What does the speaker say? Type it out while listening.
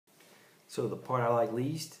So the part I like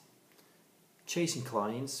least, chasing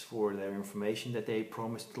clients for their information that they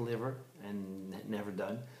promised to deliver and never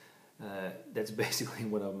done. That's basically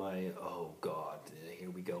one of my, oh God, here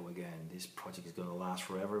we go again. This project is going to last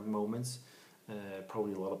forever moments.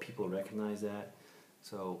 Probably a lot of people recognize that.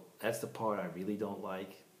 So that's the part I really don't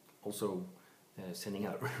like. Also, sending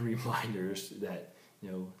out reminders that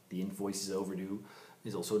the invoice is overdue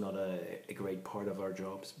is also not a great part of our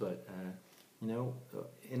jobs. But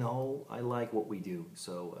in all, I like what we do.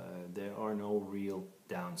 So there are no real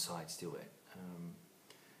downsides to it.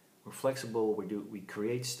 We're flexible. We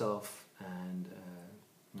create stuff, and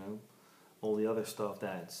all the other stuff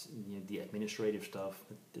that's the administrative stuff.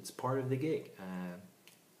 It's part of the gig.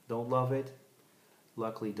 Don't love it.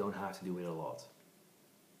 Luckily, don't have to do it a lot.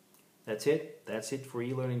 That's it. That's it for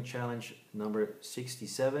e-learning challenge number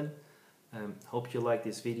 67. Hope you like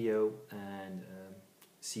this video, and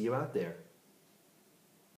see you out there.